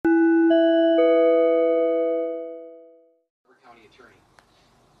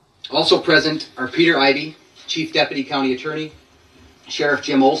Also present are Peter Ivey, Chief Deputy County Attorney, Sheriff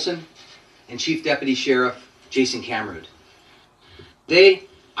Jim Olson, and Chief Deputy Sheriff Jason Camerud. Today,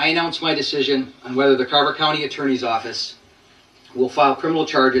 I announce my decision on whether the Carver County Attorney's Office will file criminal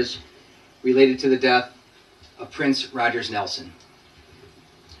charges related to the death of Prince Rogers Nelson.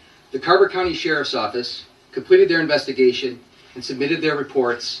 The Carver County Sheriff's Office completed their investigation and submitted their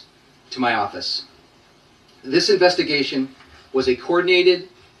reports to my office. This investigation was a coordinated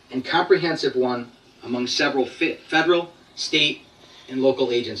and comprehensive one among several federal, state, and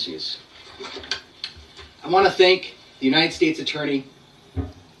local agencies. I want to thank the United States Attorney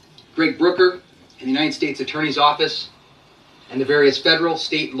Greg Brooker and the United States Attorney's Office and the various federal,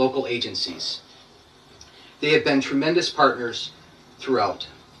 state, and local agencies. They have been tremendous partners throughout.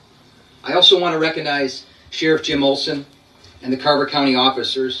 I also want to recognize Sheriff Jim Olson and the Carver County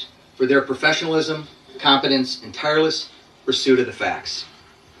officers for their professionalism, competence, and tireless pursuit of the facts.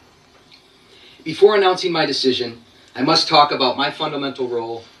 Before announcing my decision, I must talk about my fundamental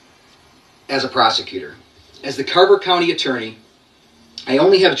role as a prosecutor. As the Carver County Attorney, I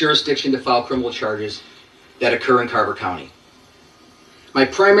only have jurisdiction to file criminal charges that occur in Carver County. My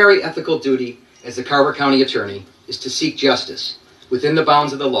primary ethical duty as the Carver County Attorney is to seek justice within the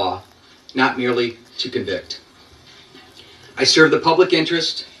bounds of the law, not merely to convict. I serve the public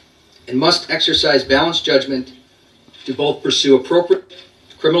interest and must exercise balanced judgment to both pursue appropriate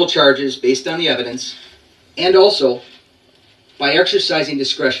criminal charges based on the evidence and also by exercising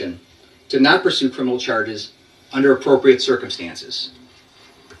discretion to not pursue criminal charges under appropriate circumstances.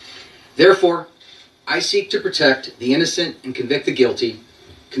 Therefore, I seek to protect the innocent and convict the guilty,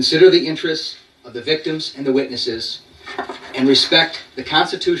 consider the interests of the victims and the witnesses, and respect the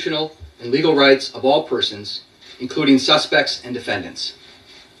constitutional and legal rights of all persons, including suspects and defendants.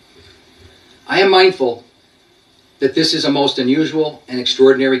 I am mindful that this is a most unusual and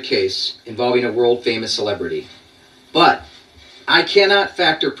extraordinary case involving a world-famous celebrity, but I cannot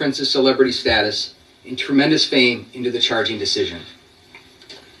factor Prince's celebrity status and tremendous fame into the charging decision.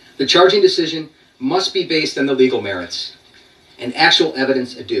 The charging decision must be based on the legal merits and actual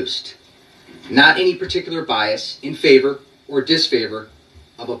evidence adduced, not any particular bias in favor or disfavor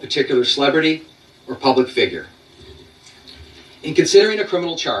of a particular celebrity or public figure. In considering a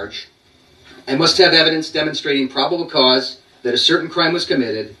criminal charge, I must have evidence demonstrating probable cause that a certain crime was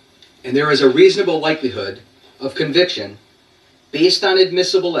committed, and there is a reasonable likelihood of conviction based on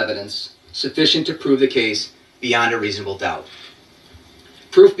admissible evidence sufficient to prove the case beyond a reasonable doubt.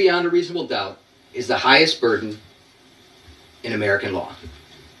 Proof beyond a reasonable doubt is the highest burden in American law.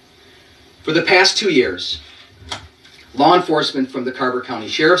 For the past 2 years, law enforcement from the Carver County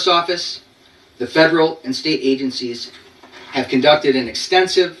Sheriff's Office, the federal and state agencies have conducted an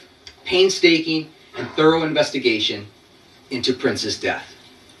extensive, painstaking, and thorough investigation into Prince's death.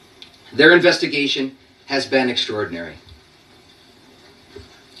 Their investigation has been extraordinary.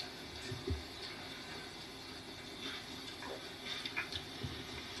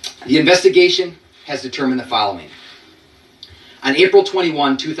 The investigation has determined the following. On April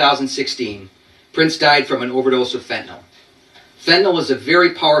 21, 2016, Prince died from an overdose of fentanyl. Fentanyl is a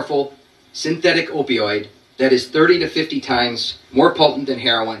very powerful synthetic opioid that is 30 to 50 times more potent than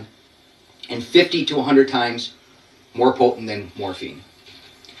heroin and 50 to 100 times more potent than morphine.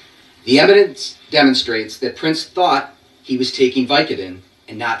 The evidence demonstrates that Prince thought he was taking Vicodin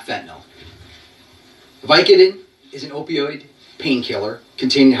and not fentanyl. Vicodin is an opioid painkiller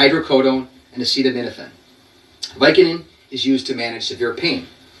containing hydrocodone and acetaminophen. Vicodin is used to manage severe pain.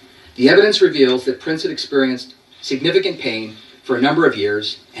 The evidence reveals that Prince had experienced significant pain for a number of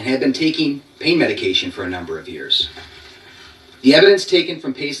years and had been taking pain medication for a number of years. The evidence taken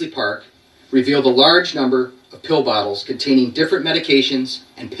from Paisley Park revealed a large number of pill bottles containing different medications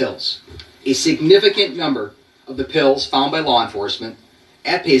and pills. A significant number of the pills found by law enforcement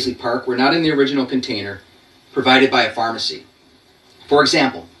at Paisley Park were not in the original container provided by a pharmacy. For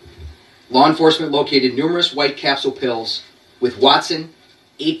example, law enforcement located numerous white capsule pills with Watson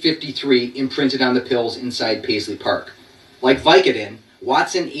 853 imprinted on the pills inside Paisley Park. Like Vicodin,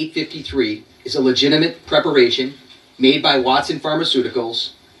 Watson 853 is a legitimate preparation made by Watson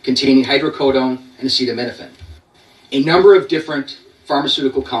Pharmaceuticals containing hydrocodone and acetaminophen. A number of different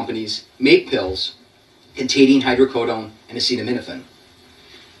pharmaceutical companies make pills containing hydrocodone and acetaminophen.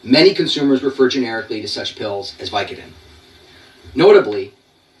 Many consumers refer generically to such pills as Vicodin. Notably,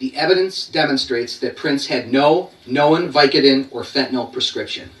 the evidence demonstrates that Prince had no known Vicodin or fentanyl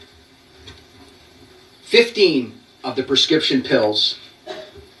prescription. 15 of the prescription pills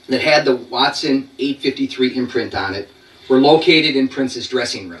that had the Watson 853 imprint on it were located in Prince's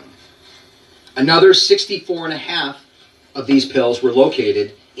dressing room. Another 64.5 of these pills were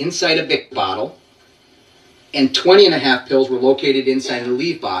located inside a big bottle, and 20.5 pills were located inside an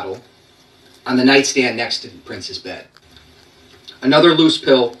Aleve bottle on the nightstand next to Prince's bed. Another loose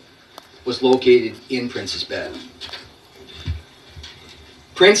pill was located in Prince's bed.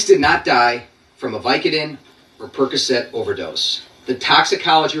 Prince did not die from a Vicodin or Percocet overdose. The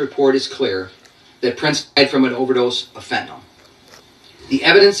toxicology report is clear that Prince died from an overdose of fentanyl. The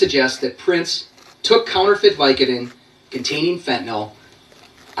evidence suggests that Prince took counterfeit Vicodin containing fentanyl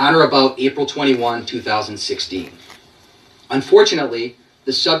on or about April 21, 2016. Unfortunately,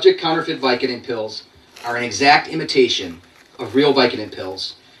 the subject counterfeit Vicodin pills are an exact imitation of real Vicodin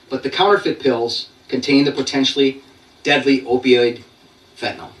pills, but the counterfeit pills contain the potentially deadly opioid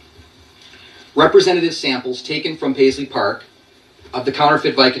fentanyl. Representative samples taken from Paisley Park of the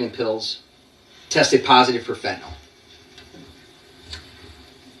counterfeit Vicodin pills tested positive for fentanyl.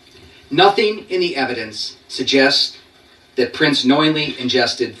 Nothing in the evidence suggests that Prince knowingly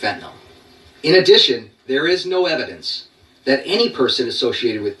ingested fentanyl. In addition, there is no evidence that any person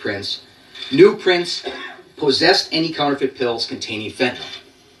associated with Prince knew Prince possessed any counterfeit pills containing fentanyl.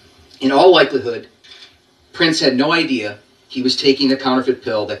 In all likelihood, Prince had no idea he was taking a counterfeit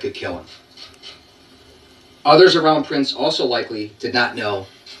pill that could kill him. Others around Prince also likely did not know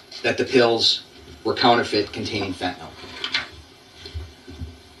that the pills were counterfeit containing fentanyl.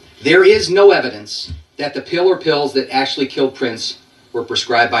 There is no evidence that the pill or pills that actually killed Prince were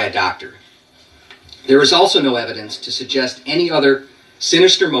prescribed by a doctor. There is also no evidence to suggest any other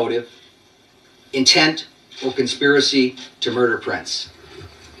sinister motive, intent, or conspiracy to murder Prince.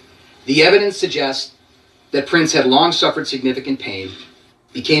 The evidence suggests that Prince had long suffered significant pain,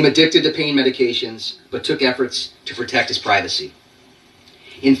 became addicted to pain medications, but took efforts to protect his privacy.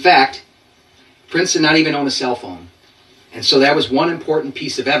 In fact, Prince did not even own a cell phone, and so that was one important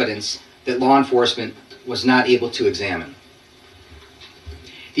piece of evidence that law enforcement was not able to examine.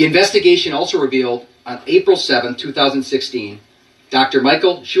 The investigation also revealed on April 7, 2016, Dr.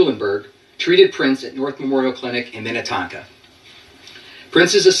 Michael Schulenberg treated Prince at North Memorial Clinic in Minnetonka.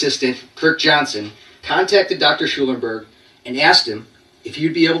 Prince's assistant, Kirk Johnson, contacted Dr. Schulenberg and asked him if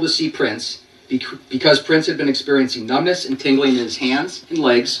he'd be able to see Prince because Prince had been experiencing numbness and tingling in his hands and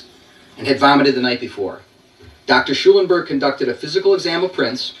legs and had vomited the night before. Dr. Schulenberg conducted a physical exam of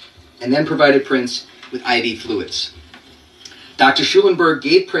Prince and then provided Prince with IV fluids. Dr. Schulenberg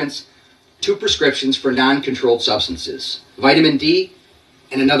gave Prince 2 prescriptions for non-controlled substances, vitamin D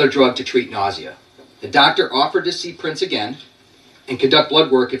and another drug to treat nausea. The doctor offered to see Prince again and conduct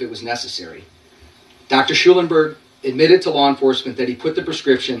blood work if it was necessary. Dr. Schulenberg admitted to law enforcement that he put the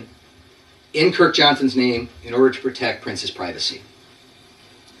prescription in Kirk Johnson's name in order to protect Prince's privacy.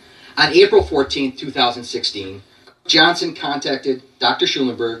 On April 14, 2016, Johnson contacted Dr.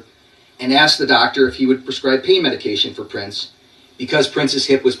 Schulenberg and asked the doctor if he would prescribe pain medication for Prince because Prince's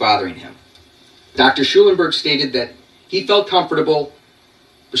hip was bothering him. Dr. Schulenberg stated that he felt comfortable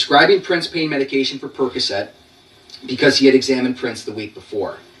prescribing Prince pain medication for Percocet because he had examined Prince the week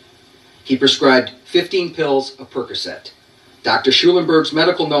before. He prescribed 15 pills of Percocet. Dr. Schulenberg's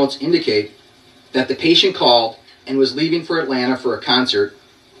medical notes indicate that the patient called and was leaving for Atlanta for a concert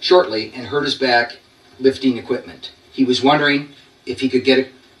shortly and hurt his back lifting equipment. He was wondering if he could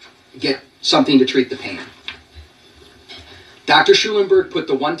get something to treat the pain. Dr. Schulenberg put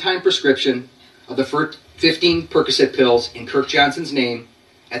the one-time prescription of the 15 Percocet pills in Kirk Johnson's name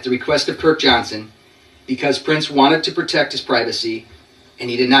at the request of Kirk Johnson because Prince wanted to protect his privacy and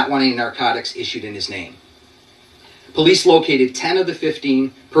he did not want any narcotics issued in his name. Police located 10 of the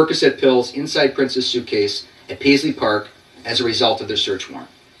 15 Percocet pills inside Prince's suitcase at Paisley Park as a result of their search warrant.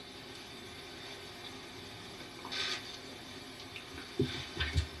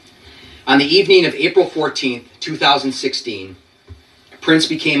 On the evening of April 14, 2016, Prince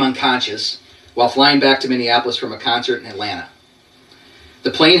became unconscious while flying back to Minneapolis from a concert in Atlanta.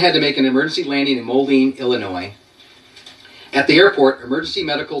 The plane had to make an emergency landing in Moline, Illinois. At the airport, emergency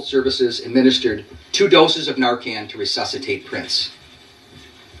medical services administered 2 doses of Narcan to resuscitate Prince.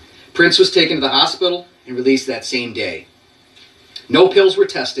 Prince was taken to the hospital and released that same day. No pills were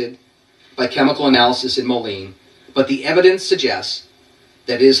tested by chemical analysis in Moline, but the evidence suggests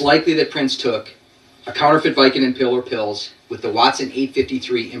that it is likely that Prince took a counterfeit Vicodin pill or pills with the Watson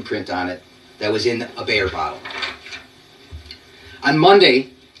 853 imprint on it that was in a Bayer bottle. On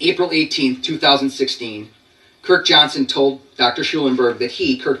Monday, April 18, 2016, Kirk Johnson told Dr. Schulenberg that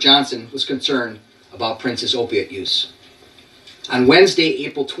he, Kirk Johnson, was concerned about Prince's opiate use. On Wednesday,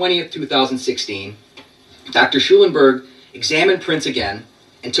 April 20, 2016, Dr. Schulenberg examined Prince again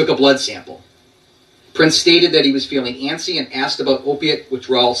and took a blood sample. Prince stated that he was feeling antsy and asked about opiate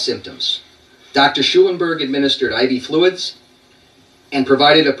withdrawal symptoms. Dr. Schulenberg administered IV fluids and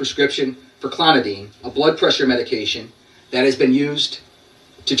provided a prescription for clonidine, a blood pressure medication that has been used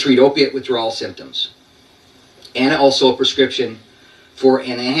to treat opiate withdrawal symptoms, and also a prescription for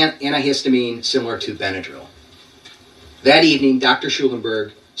an antihistamine similar to Benadryl. That evening, Dr.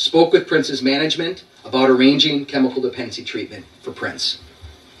 Schulenberg spoke with Prince's management about arranging chemical dependency treatment for Prince.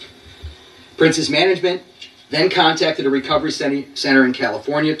 Prince's management then contacted a recovery center in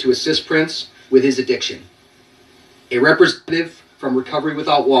California to assist Prince with his addiction. A representative from Recovery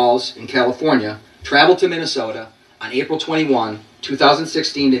Without Walls in California traveled to Minnesota on April 21,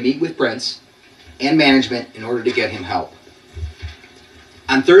 2016 to meet with Prince and management in order to get him help.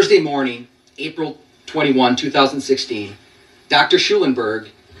 On Thursday morning, April 21, 2016, Dr. Schulenberg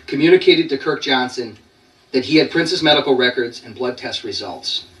communicated to Kirk Johnson that he had Prince's medical records and blood test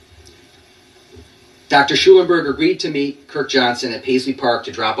results. Dr. Schulenberg agreed to meet Kirk Johnson at Paisley Park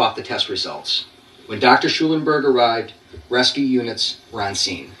to drop off the test results. When Dr. Schulenberg arrived, rescue units were on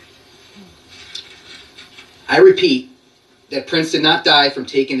scene. I repeat that Prince did not die from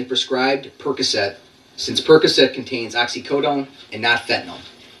taking the prescribed Percocet, since Percocet contains oxycodone and not fentanyl.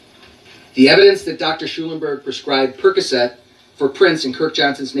 The evidence that Dr. Schulenberg prescribed Percocet for Prince in Kirk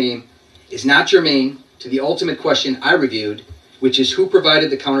Johnson's name is not germane to the ultimate question I reviewed, which is who provided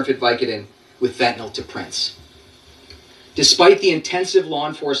the counterfeit Vicodin with fentanyl to Prince. Despite the intensive law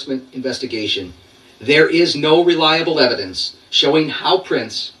enforcement investigation, there is no reliable evidence showing how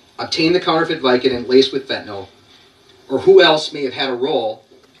Prince obtained the counterfeit Vicodin laced with fentanyl, or who else may have had a role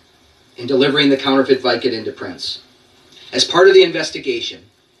in delivering the counterfeit Vicodin to Prince. As part of the investigation,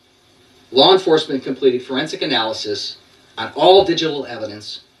 law enforcement completed forensic analysis on all digital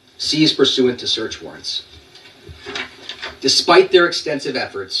evidence seized pursuant to search warrants. Despite their extensive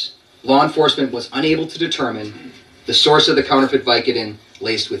efforts, law enforcement was unable to determine the source of the counterfeit Vicodin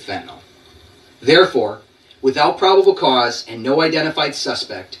laced with fentanyl. Therefore, without probable cause and no identified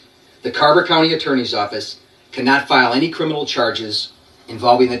suspect, the Carver County Attorney's Office cannot file any criminal charges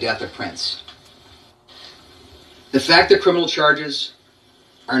involving the death of Prince. The fact that criminal charges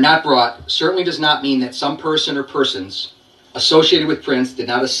are not brought certainly does not mean that some person or persons associated with Prince did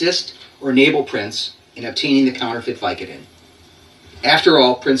not assist or enable Prince in obtaining the counterfeit Vicodin. After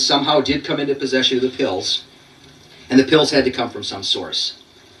all, Prince somehow did come into possession of the pills, and the pills had to come from some source.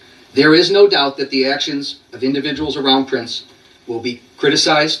 There is no doubt that the actions of individuals around Prince will be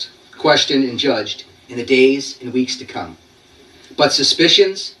criticized, questioned, and judged in the days and weeks to come. But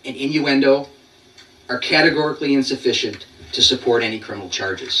suspicions and innuendo are categorically insufficient to support any criminal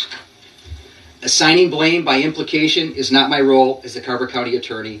charges. Assigning blame by implication is not my role as the Carver County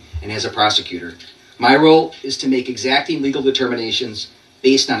Attorney and as a prosecutor. My role is to make exacting legal determinations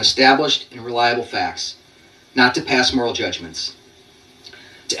based on established and reliable facts, not to pass moral judgments.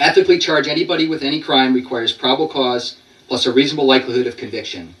 To ethically charge anybody with any crime requires probable cause plus a reasonable likelihood of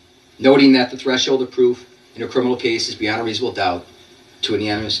conviction, noting that the threshold of proof in a criminal case is beyond a reasonable doubt to a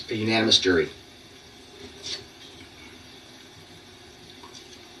unanimous jury.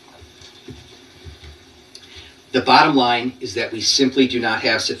 The bottom line is that we simply do not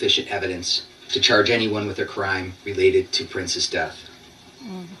have sufficient evidence to charge anyone with a crime related to Prince's death.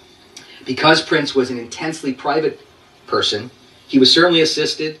 Because Prince was an intensely private person, he was certainly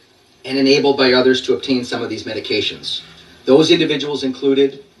assisted and enabled by others to obtain some of these medications. Those individuals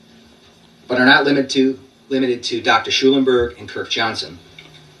included, but are not limited to Dr. Schulenberg and Kirk Johnson.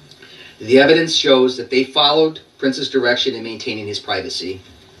 The evidence shows that they followed Prince's direction in maintaining his privacy.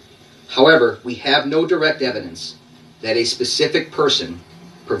 However, we have no direct evidence that a specific person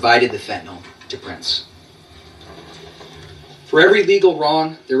provided the fentanyl to Prince. For every legal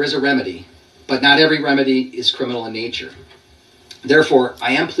wrong, there is a remedy, but not every remedy is criminal in nature. Therefore,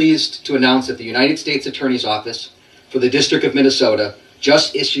 I am pleased to announce that the United States Attorney's Office for the District of Minnesota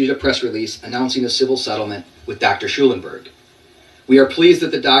just issued a press release announcing a civil settlement with Dr. Schulenberg. We are pleased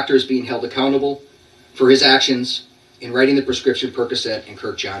that the doctor is being held accountable for his actions in writing the prescription Percocet in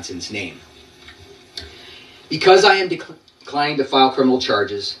Kirk Johnson's name. Because I am declining to file criminal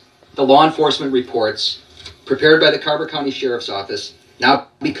charges, the law enforcement reports prepared by the Carver County Sheriff's Office now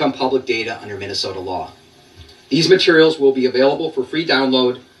become public data under Minnesota law. These materials will be available for free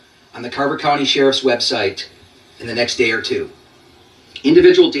download on the Carver County Sheriff's website in the next day or two.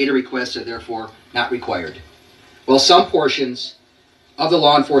 Individual data requests are therefore not required. While some portions of the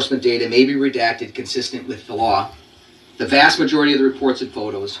law enforcement data may be redacted consistent with the law, the vast majority of the reports and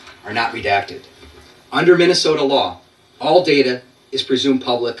photos are not redacted. Under Minnesota law, all data is presumed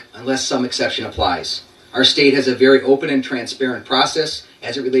public unless some exception applies. Our state has a very open and transparent process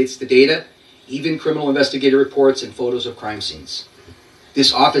as it relates to data, even criminal investigative reports and photos of crime scenes.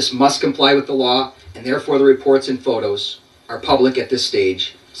 This office must comply with the law, and therefore the reports and photos are public at this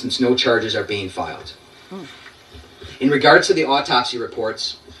stage since no charges are being filed. In regards to the autopsy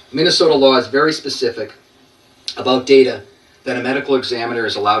reports, Minnesota law is very specific about data that a medical examiner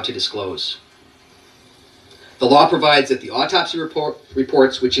is allowed to disclose. The law provides that the autopsy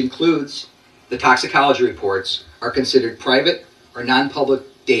reports, which includes the toxicology reports, are considered private or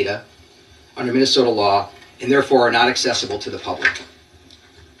non-public data under Minnesota law and therefore are not accessible to the public.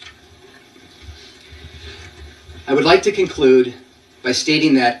 I would like to conclude by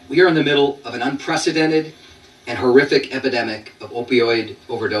stating that we are in the middle of an unprecedented and horrific epidemic of opioid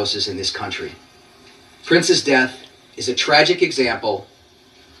overdoses in this country. Prince's death is a tragic example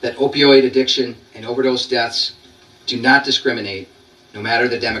that opioid addiction and overdose deaths do not discriminate, no matter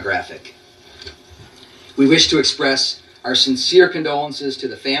the demographic. We wish to express our sincere condolences to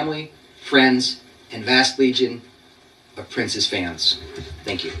the family, friends, and vast legion of Prince's fans.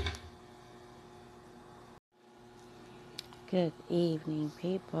 Thank you. Good evening,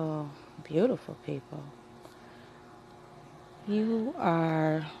 people. Beautiful people. You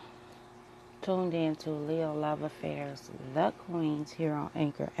are tuned in to Leo Love Affairs, The Queens, here on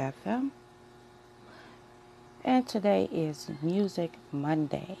Anchor FM. And today is Music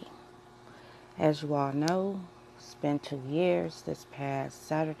Monday. As you all know, it's been 2 years this past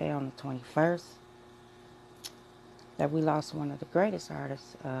Saturday on the 21st that we lost one of the greatest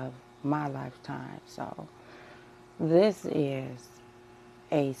artists of my lifetime. So this is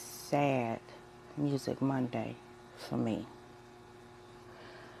a sad Music Monday for me.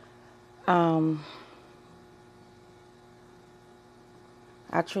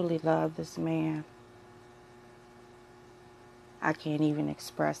 I truly love this man. I can't even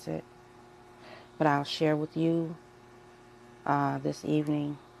express it, but I'll share with you this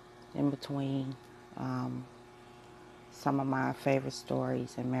evening in between some of my favorite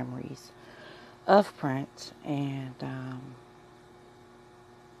stories and memories of Prince. And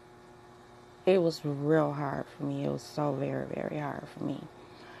it was real hard for me. It was so very, very hard for me.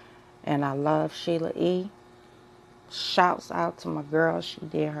 And I love Sheila E. Shouts out to my girl. She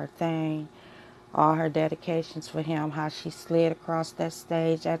did her thing. All her dedications for him. How she slid across that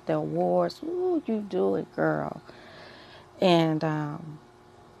stage at the awards. Ooh, you do it, girl. And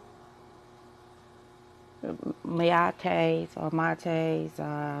Mate's,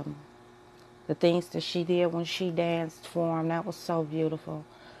 the things that she did when she danced for him, that was so beautiful.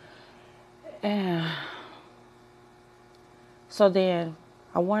 And so then,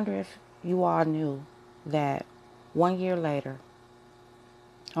 I wonder if you all knew that 1 year later,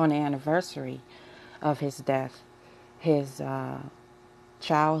 on the anniversary of his death, his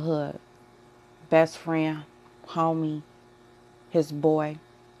childhood best friend, homie, his boy,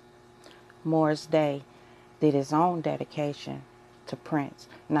 Morris Day, did his own dedication to Prince.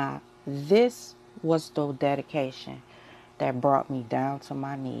 Now, this was the dedication that brought me down to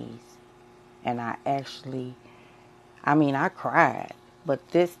my knees. And I cried.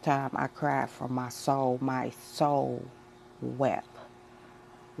 But this time I cried from my soul. My soul wept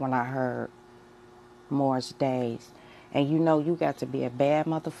when I heard Morris Days. And you know you got to be a bad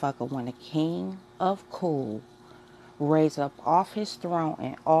motherfucker when the king of cool raise up off his throne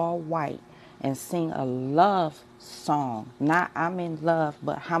in all white and sing a love song. Not I'm in love,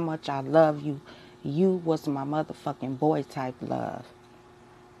 but how much I love you. You was my motherfucking boy type love.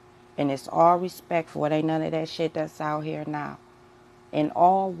 And it's all respectful. It ain't none of that shit that's out here now. In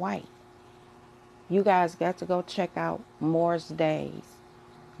all white. You guys got to go check out Morris Day's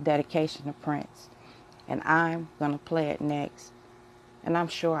dedication to Prince. And I'm going to play it next. And I'm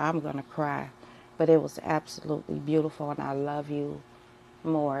sure I'm going to cry. But it was absolutely beautiful. And I love you,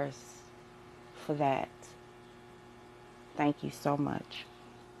 Morris, for that. Thank you so much.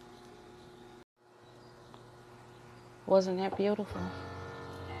 Wasn't that beautiful?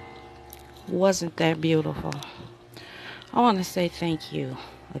 Wasn't that beautiful? I want to say thank you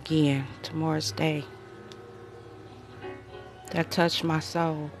again to Morris Day. That touched my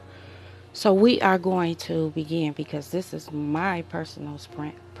soul. So we are going to begin because this is my personal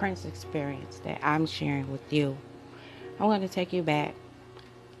Prince experience that I'm sharing with you. I'm going to take you back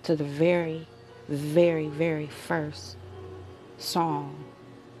to the very, very, very first song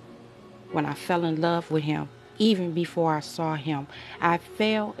when I fell in love with him. Even before I saw him, I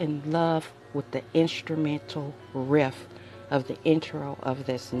fell in love with the instrumental riff of the intro of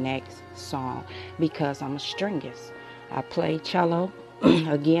this next song because I'm a stringist. I play cello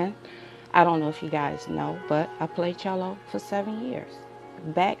again. I don't know if you guys know, but I played cello for 7 years.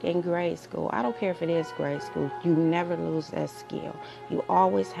 Back in grade school. I don't care if it is grade school. You never lose that skill. You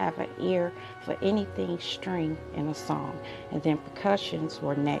always have an ear for anything string in a song. And then percussions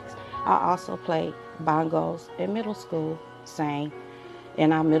were next. I also played bongos in middle school sang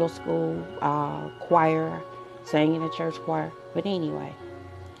in our middle school choir, sang in the church choir. But anyway,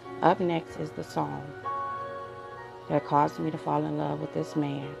 up next is the song that caused me to fall in love with this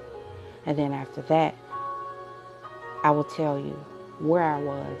man. And then after that, I will tell you where I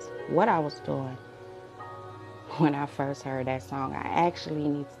was, what I was doing when I first heard that song. I actually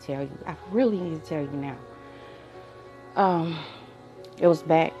need to tell you. I really need to tell you now. It was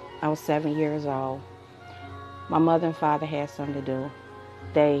back, I was 7 years old. My mother and father had something to do.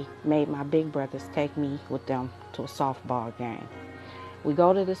 They made my big brothers take me with them to a softball game. We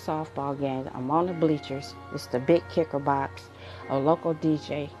go to the softball game. I'm on the bleachers. It's the big kicker box. A local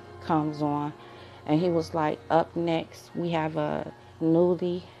DJ comes on, and he was like, up next, we have a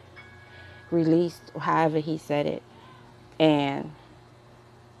newly released, however he said it, and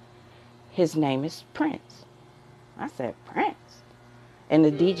his name is Prince. I said, Prince? And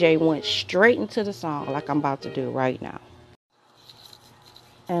the DJ went straight into the song like I'm about to do right now.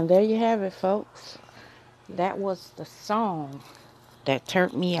 And there you have it, folks. That was the song that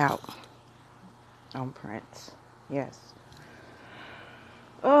turned me out on Prince. Yes.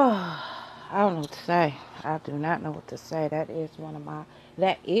 Oh, I don't know what to say. I do not know what to say. That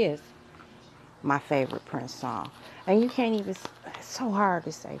is my favorite Prince song. And you can't even, it's so hard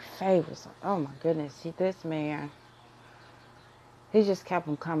to say favorites. Oh my goodness. This man, he just kept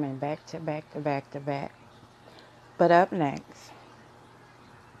them coming back to back to back to back. But up next,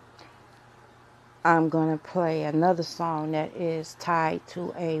 I'm going to play another song that is tied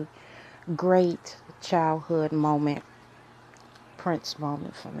to a great childhood moment, Prince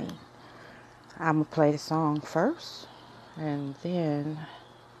moment for me. I'm going to play the song first, and then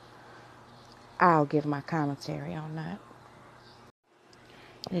I'll give my commentary on that.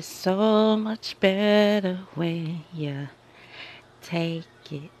 It's so much better when you take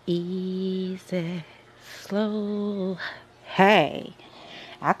it easy, slow. Hey,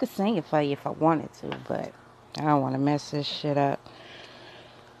 I could sing it for you if I wanted to, but I don't want to mess this shit up.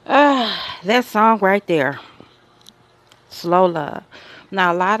 That song right there, Slow Love.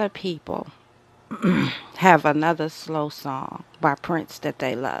 Now, a lot of people have another slow song by Prince that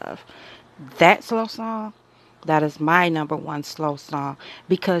they love. That slow song, that is my number one slow song,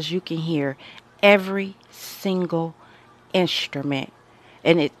 because you can hear every single instrument.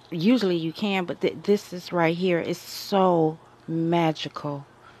 And it usually you can, but this is right here. It's so magical.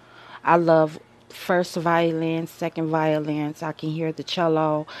 I love first violin, second violins. I can hear the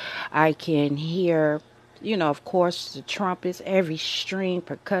cello. I can hear, of course, the trumpets, every string,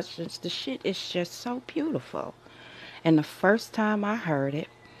 percussions. The shit is just so beautiful. And the first time I heard it,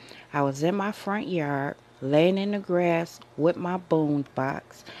 I was in my front yard, laying in the grass with my boom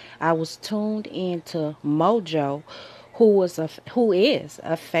box. I was tuned into Mojo, who is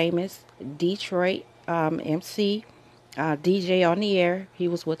a famous Detroit MC, DJ on the air. He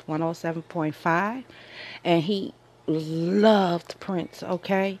was with 107.5, and he loved Prince,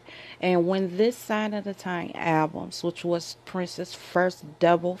 okay? And when this Sign of the Time albums, which was Prince's first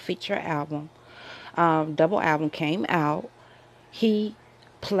double album came out, he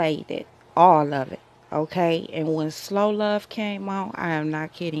played it, all of it, okay? And when Slow Love came on, I am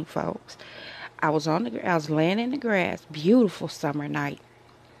not kidding, folks. I was laying in the grass, beautiful summer night.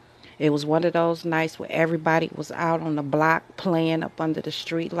 It was one of those nights where everybody was out on the block playing up under the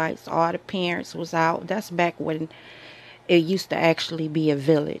street lights. All the parents was out. That's back when it used to actually be a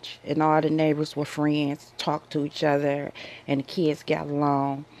village, and all the neighbors were friends, talked to each other, and the kids got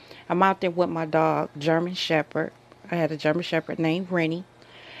along. I'm out there with my dog, German Shepherd. I had a German Shepherd named Rennie.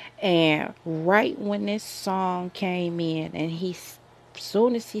 And right when this song came in, and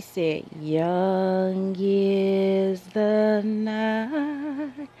soon as he said, young is the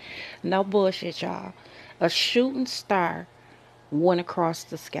night, no bullshit, y'all, a shooting star went across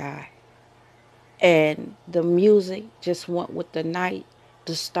the sky. And the music just went with the night,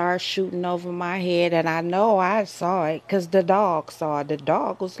 the stars shooting over my head. And I know I saw it because the dog saw it. The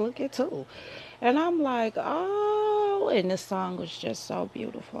dog was looking too. And I'm like, oh, and the song was just so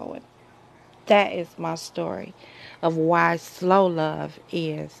beautiful. And that is my story of why Slow Love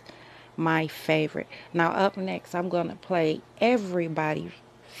is my favorite. Now, up next, I'm going to play everybody's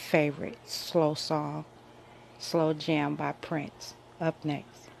favorite slow song, Slow Jam by Prince. Up next.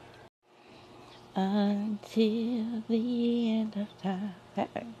 Until the end of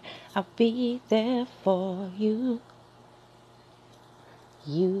time, I'll be there for you.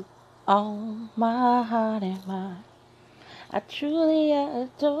 You own my heart and mind. I truly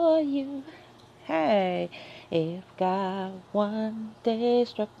adore you. Hey, if God one day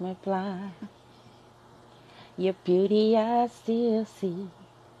struck me blind, your beauty I still see,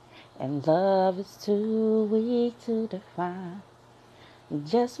 And love is too weak to define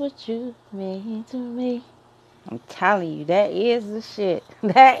just what you mean to me. I'm telling you, that is the shit.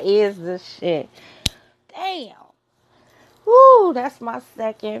 That is the shit. Damn. Woo, that's my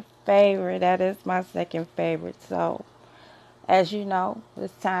second favorite. That is my second favorite. So, as you know,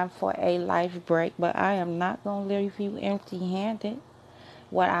 it's time for a life break, but I am not going to leave you empty handed.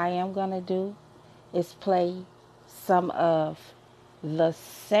 What I am going to do is play some of the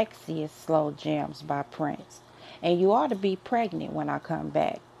sexiest slow jams by Prince. And you ought to be pregnant when I come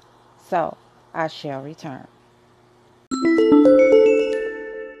back. So, I shall return.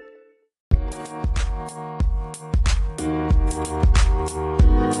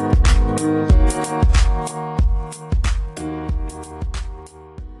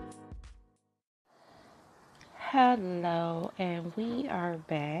 Hello, and we are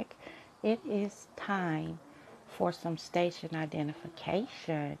back. It is time for some station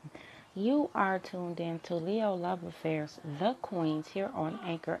identification. You are tuned in to Leo Love Affairs, The Queens, here on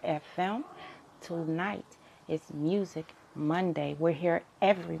Anchor FM. Tonight is Music Monday. We're here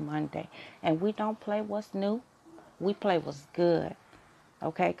every Monday, and we don't play what's new, we play what's good.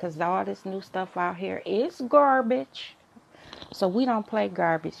 Okay, because all this new stuff out here is garbage. So we don't play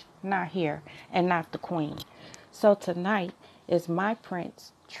garbage, not here, and not the Queen. So tonight is my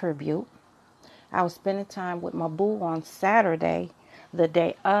Prince tribute. I was spending time with my boo on Saturday, the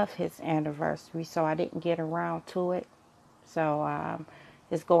day of his anniversary, so I didn't get around to it. So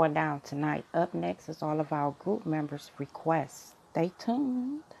it's going down tonight. Up next is all of our group members' requests. Stay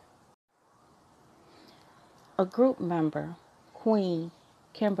tuned. A group member, Queen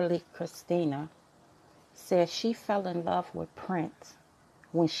Kimberly Christina, said she fell in love with Prince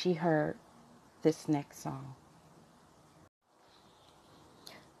when she heard this next song.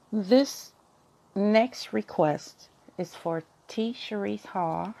 This next request is for T. Sharice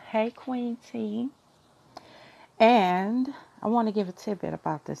Hall. Hey, Queen T. And I want to give a tidbit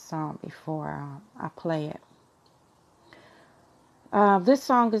about this song before I play it. This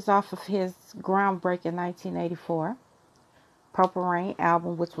song is off of his groundbreaking 1984 Purple Rain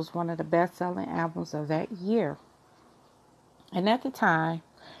album, which was one of the best-selling albums of that year. And at the time,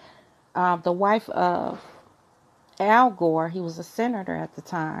 the wife of Al Gore, he was a senator at the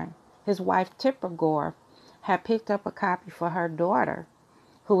time, his wife Tipper Gore had picked up a copy for her daughter,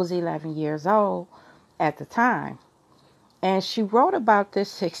 who was 11 years old at the time. And she wrote about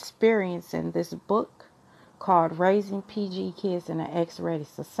this experience in this book called Raising PG Kids in an X-Rated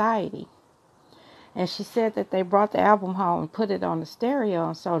Society. And she said that they brought the album home and put it on the stereo,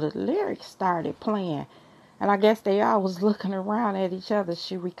 and so the lyrics started playing. And I guess they all was looking around at each other,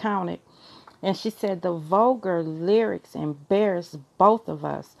 she recounted. And she said the vulgar lyrics embarrassed both of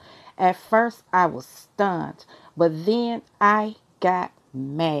us. At first, I was stunned, but then I got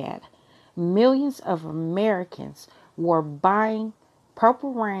mad. Millions of Americans were buying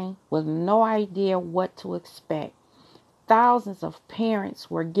Purple Rain with no idea what to expect. Thousands of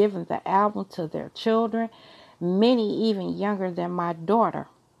parents were giving the album to their children, many even younger than my daughter.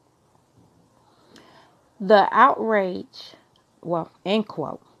 The outrage, end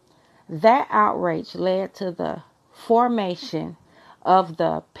quote. That outrage led to the formation of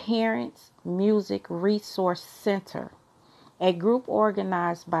the Parents Music Resource Center, a group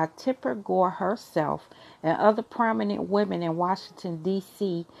organized by Tipper Gore herself and other prominent women in Washington,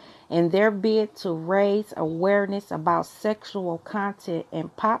 D.C., in their bid to raise awareness about sexual content in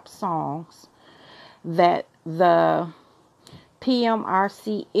pop songs. That the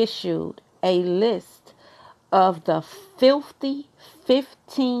PMRC issued a list of the filthy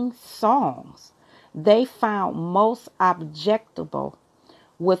 15 songs they found most objectionable,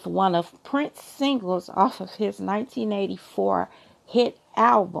 with one of Prince's singles off of his 1984 hit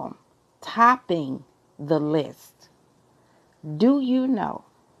album topping the list. Do you know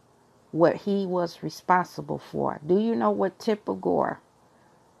what he was responsible for? Do you know what Tipper Gore,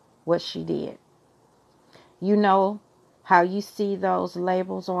 what she did? You know how you see those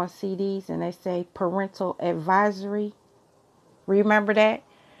labels on CDs and they say parental advisory? Remember that?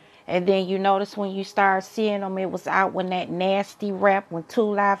 And then you notice when you start seeing them, it was out when that nasty rap, when 2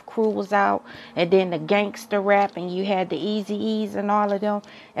 Live Crew was out, and then the gangster rap, and you had the Eazy-E's and all of them.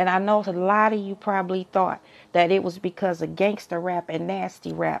 And I know a lot of you probably thought that it was because of gangster rap and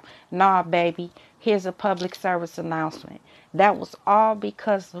nasty rap. Nah, baby, here's a public service announcement. That was all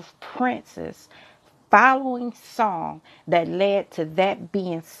because of Prince's following song that led to that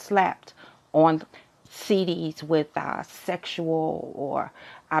being slapped on CDs with sexual or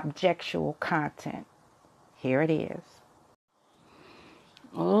objectionable content. Here it is.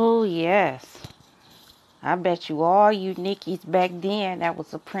 Oh, yes. I bet you all you Nickies back then that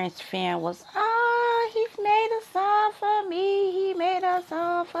was a Prince fan was, he's made a song for me. He made a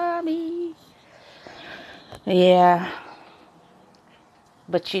song for me. Yeah,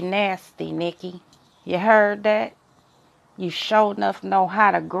 but you nasty, Nicki. You heard that? You sure enough know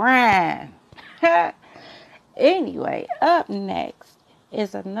how to grind. Anyway, up next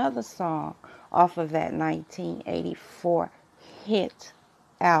is another song off of that 1984 hit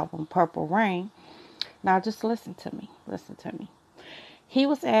album, Purple Rain. Now just listen to me. Listen to me. He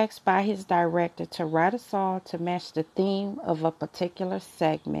was asked by his director to write a song to match the theme of a particular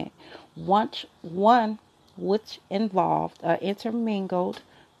segment, one which involved intermingled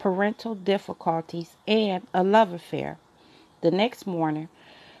parental difficulties and a love affair. The next morning,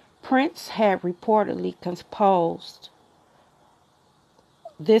 Prince had reportedly composed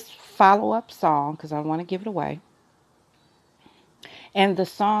this follow-up song, because I want to give it away, and the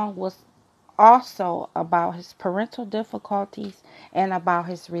song was also about his parental difficulties and about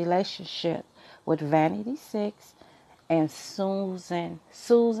his relationship with Vanity Six and Susan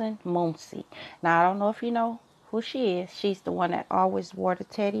Moonsie. Now, I don't know if you know who she is. She's the one that always wore the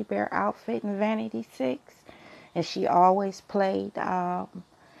teddy bear outfit in Vanity Six, and she always played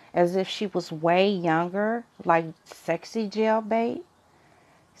as if she was way younger, like sexy jailbait.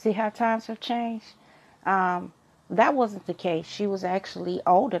 See how times have changed? Um, that wasn't the case. She was actually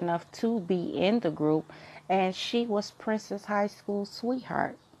old enough to be in the group, and she was Prince's high school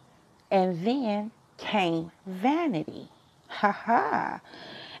sweetheart. And then came Vanity. Ha ha.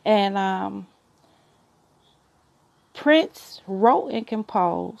 And Prince wrote and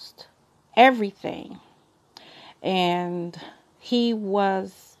composed everything. And he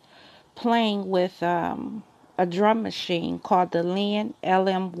was playing with a drum machine called the Linn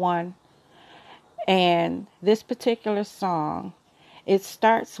LM1. And this particular song, it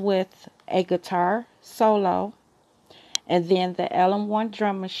starts with a guitar solo and then the LM1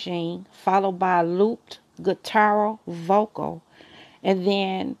 drum machine, followed by a looped guitar vocal. And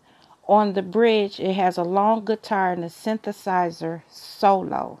then on the bridge, it has a long guitar and a synthesizer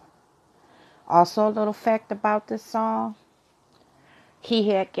solo. Also, a little fact about this song, he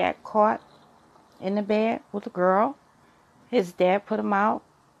had got caught in the bed with a girl. His dad put him out.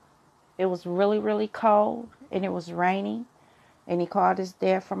 It was really, really cold, and it was raining. And he called his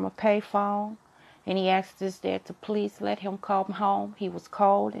dad from a payphone, and he asked his dad to please let him come home. He was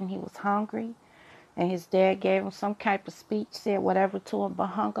cold and he was hungry, and his dad gave him some type of speech, said whatever to him, but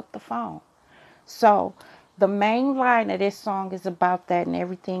hung up the phone. So the main line of this song is about that, and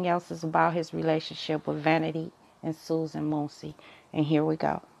everything else is about his relationship with Vanity and Susan Moonsie. And here we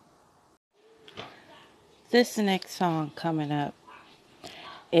go. This next song coming up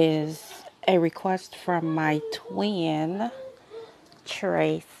is a request from my twin,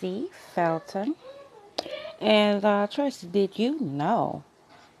 Tracy Felton. And Tracy, did you know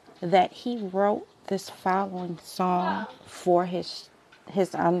that he wrote this following song for his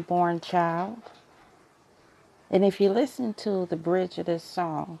unborn child? And if you listen to the bridge of this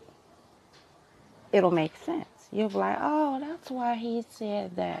song, it'll make sense. You'll be like, oh, that's why he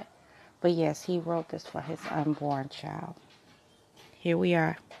said that. But yes, he wrote this for his unborn child. Here we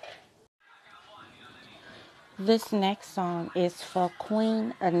are. This next song is for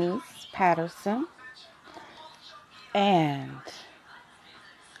Queen Anise Patterson. And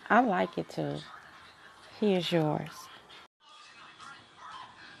I like it too. Here's yours.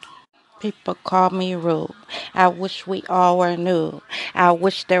 People call me rude. I wish we all were new. I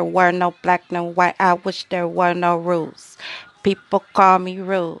wish there were no black, no white. I wish there were no rules. People call me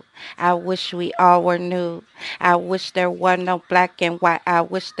rude. I wish we all were new. I wish there were no black and white. I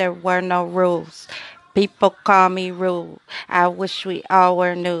wish there were no rules. People call me rude. I wish we all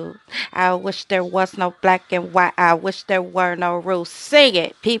were new. I wish there was no black and white. I wish there were no rules. Sing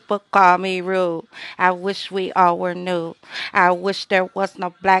it. People call me rude. I wish we all were new. I wish there was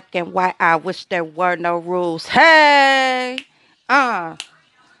no black and white. I wish there were no rules. Hey! Hey,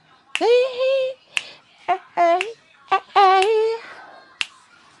 hey, hey, hey.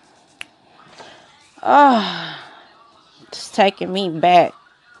 Oh, it's taking me back.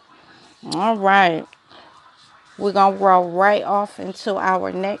 All right. We're going to roll right off into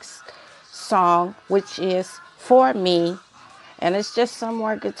our next song, which is For Me. And it's just some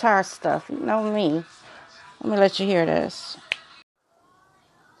more guitar stuff. You know me. Let me let you hear this.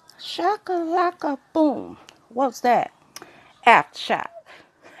 Shaka-laka boom. What's that? Aftershock.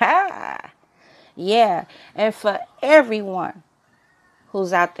 Ha! Yeah. And for everyone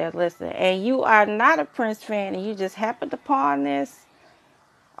who's out there listening, and you are not a Prince fan and you just happened upon this,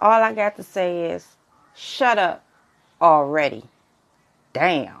 all I got to say is, shut up already.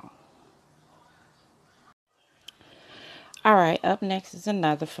 Damn. All right, up next is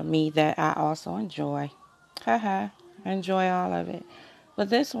another for me that I also enjoy. Haha, I enjoy all of it. But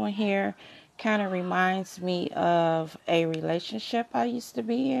this one here kind of reminds me of a relationship I used to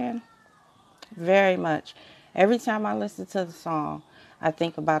be in. Very much. Every time I listen to the song, I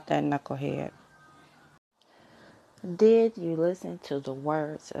think about that knucklehead. Did you listen to the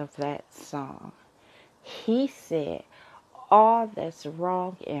words of that song? He said, all that's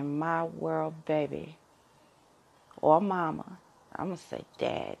wrong in my world, baby, or mama, I'm going to say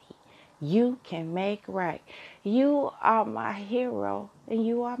daddy, you can make right. You are my hero and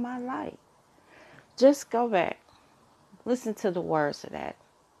you are my light. Just go back. Listen to the words of that.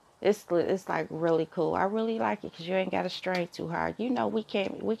 It's like really cool. I really like it because you ain't got to strain too hard. You know we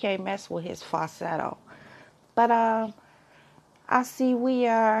can't mess with his falsetto. But I see we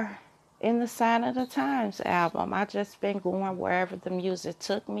are in the Sign of the Times album. I just been going wherever the music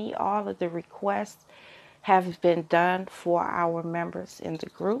took me. All of the requests have been done for our members in the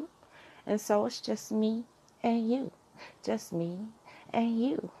group. And so it's just me and you. Just me and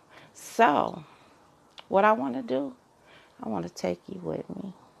you. So what I want to do, I want to take you with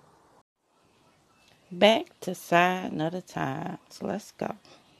me. Back to Sign of the Times. Let's go.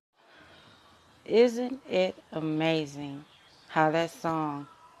 Isn't it amazing how that song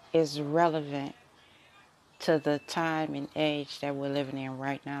is relevant to the time and age that we're living in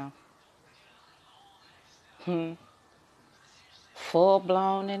right now? Full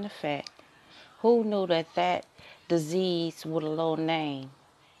blown in effect. Who knew that disease with a low name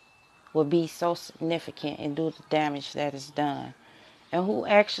would be so significant and do the damage that it's done? And who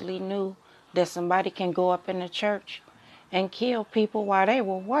actually knew that somebody can go up in the church and kill people while they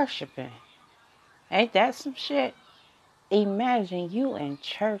were worshiping? Ain't that some shit? Imagine you in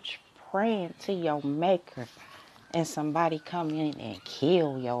church praying to your maker and somebody come in and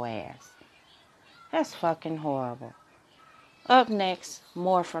kill your ass. That's fucking horrible. Up next,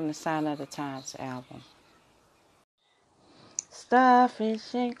 more from the Sign of the Times album.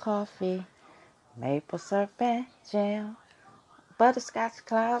 Starfish and coffee, maple syrup and jam, butterscotch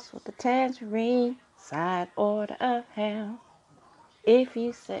clouds with a tangerine, side order of ham. If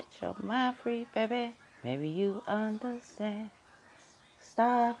you set your mind free, baby, maybe you understand.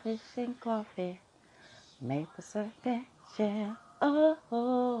 Starfish and coffee, maple syrup and jam. Oh,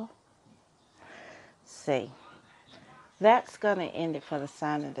 oh. See, that's gonna end it for the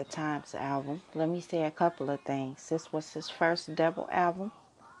Sign of the Times album. Let me say a couple of things. This was his first double album,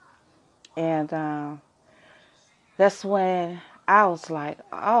 and that's when I was like,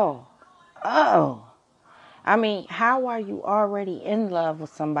 oh. I mean, how are you already in love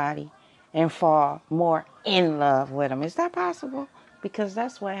with somebody and fall more in love with them? Is that possible? Because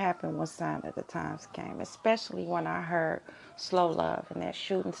that's what happened when Sign of the Times came, especially when I heard Slow Love and that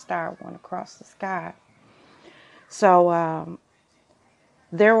shooting star went across the sky. So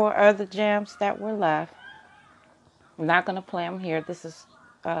there were other jams that were left. I'm not going to play them here. This is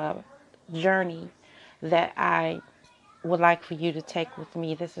a journey that I would like for you to take with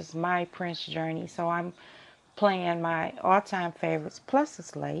me. This is my Prince journey. So I'm playing my all-time favorites. Plus,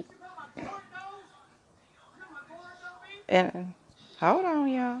 it's late. And hold on,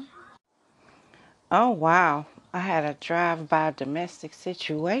 y'all. Oh, wow. I had a drive-by domestic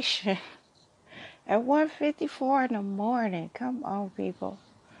situation at 1:54 in the morning. Come on, people.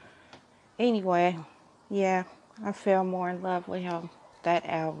 Anyway, yeah, I fell more in love with him, that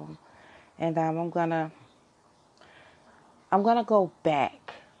album. And I'm gonna go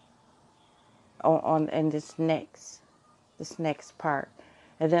back on in this next part.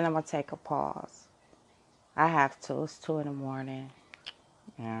 And then I'm gonna take a pause. I have to. It's 2 in the morning.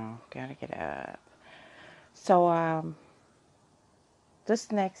 Gotta get up. So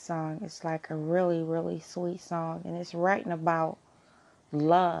this next song is like a really, really sweet song, and it's writing about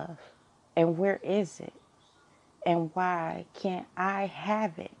love and where is it and why can't I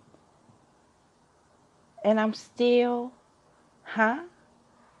have it? And I'm still,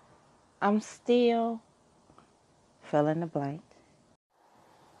 I'm still fill in the blank.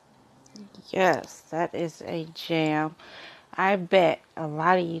 Yes, that is a jam. I bet a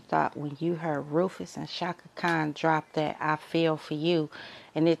lot of you thought when you heard Rufus and Shaka Khan drop that I Feel For You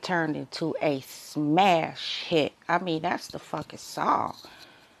and it turned into a smash hit. I mean, that's the fucking song.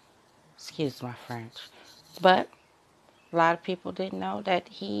 Excuse my French. But a lot of people didn't know that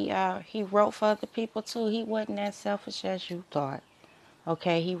he wrote for other people too. He wasn't as selfish as you thought.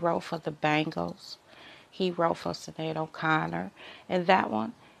 Okay, he wrote for the Bangles. He wrote for Sinead O'Connor. And that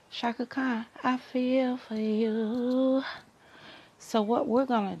one, Shaka Khan, I Feel For You. So what we're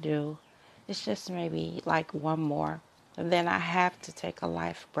going to do is just maybe like one more. And then I have to take a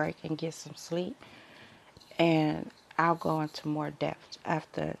life break and get some sleep. And I'll go into more depth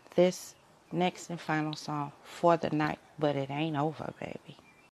after this next and final song for the night, but it ain't over, baby.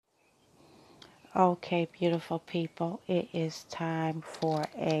 Okay, beautiful people, it is time for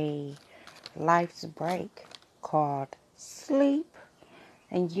a life's break called sleep.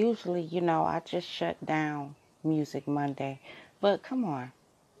 And usually, I just shut down Music Monday. But come on,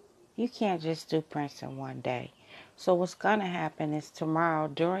 you can't just do Prince in one day. So what's going to happen is tomorrow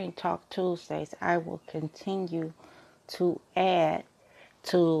during Talk Tuesdays, I will continue to add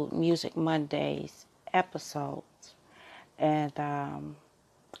to Music Monday's episodes. And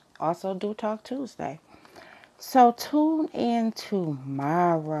also do Talk Tuesday. So tune in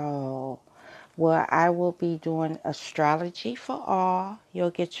tomorrow where I will be doing astrology for all.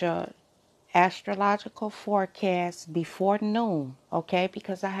 You'll get your astrological forecast before noon, okay?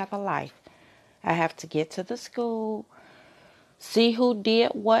 Because I have a life. I have to get to the school, see who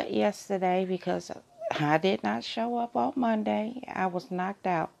did what yesterday because I did not show up on Monday. I was knocked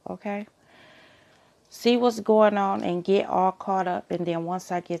out, okay? See what's going on and get all caught up. And then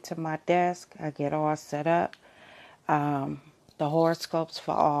once I get to my desk, I get all set up. The horoscopes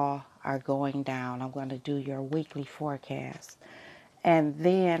for all are going down. I'm going to do your weekly forecast. And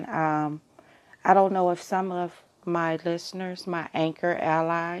then I don't know if some of my listeners, my anchor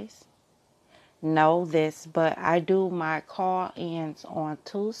allies, know this, but I do my call-ins on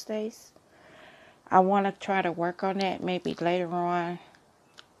Tuesdays. I want to try to work on that maybe later on,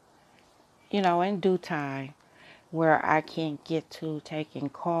 in due time, where I can get to taking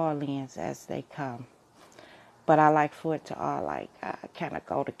call-ins as they come. But I like for it to all kind of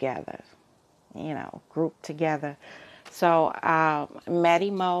go together, group together. So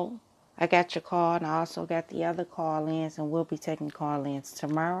Maddie Mo, I got your call, and I also got the other call-ins, and we'll be taking call-ins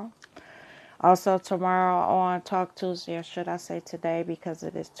tomorrow. Also tomorrow on Talk Tuesday, or should I say today, because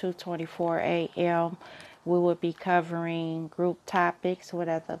it is 2:24 a.m., we will be covering group topics,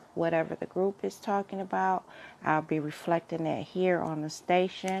 whatever the group is talking about. I'll be reflecting that here on the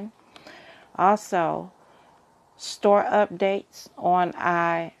station. Also, store updates on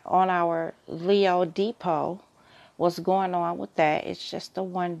our Leo Depot. What's going on with that? It's just a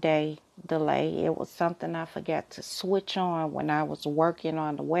 1-day delay. It was something I forgot to switch on when I was working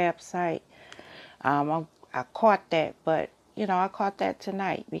on the website. I caught that, but I caught that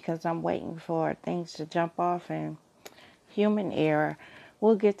tonight because I'm waiting for things to jump off and human error.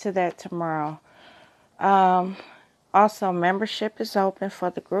 We'll get to that tomorrow. Also, membership is open for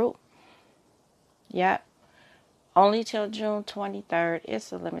the group. Yep. Only till June 23rd.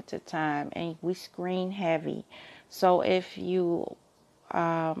 It's a limited time, and we screen heavy. So if you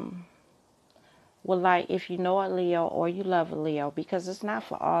if you know a Leo or you love a Leo, because it's not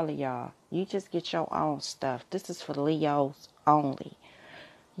for all of y'all. You just get your own stuff. This is for Leos only.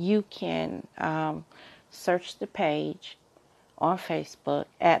 You can search the page on Facebook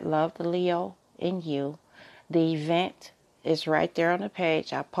at Love the Leo in You. The event is right there on the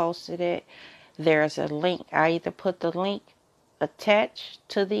page. I posted it. There's a link. I either put the link attached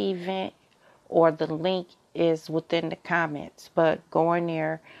to the event or the link is within the comments. But go in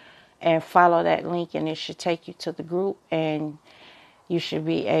there and follow that link, and it should take you to the group, and you should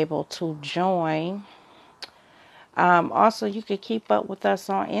be able to join. Also, you can keep up with us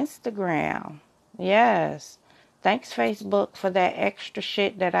on Instagram. Yes. Thanks, Facebook, for that extra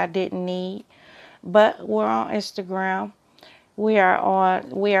shit that I didn't need. But we're on Instagram. We are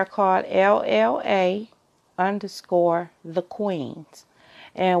called LLA _ the Queens.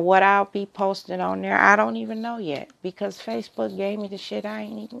 And what I'll be posting on there, I don't even know yet, because Facebook gave me the shit I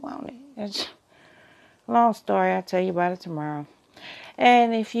ain't even wanted. It's long story, I'll tell you about it tomorrow.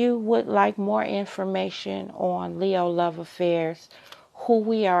 And if you would like more information on Leo Love Affairs, who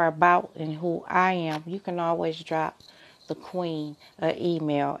we are about and who I am, you can always drop the Queen an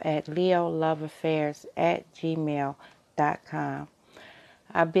email at leoloveaffairs@gmail.com.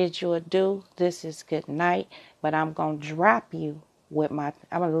 I bid you adieu. This is good night, but I'm going to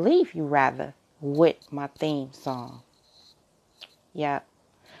I'm going to leave you rather with my theme song. Yep.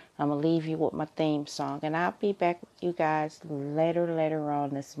 I'm going to leave you with my theme song, and I'll be back with you guys later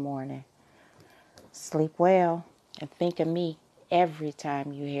on this morning. Sleep well, and think of me every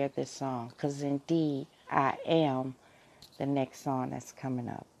time you hear this song, because indeed I am the next song that's coming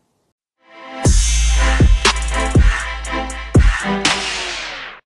up.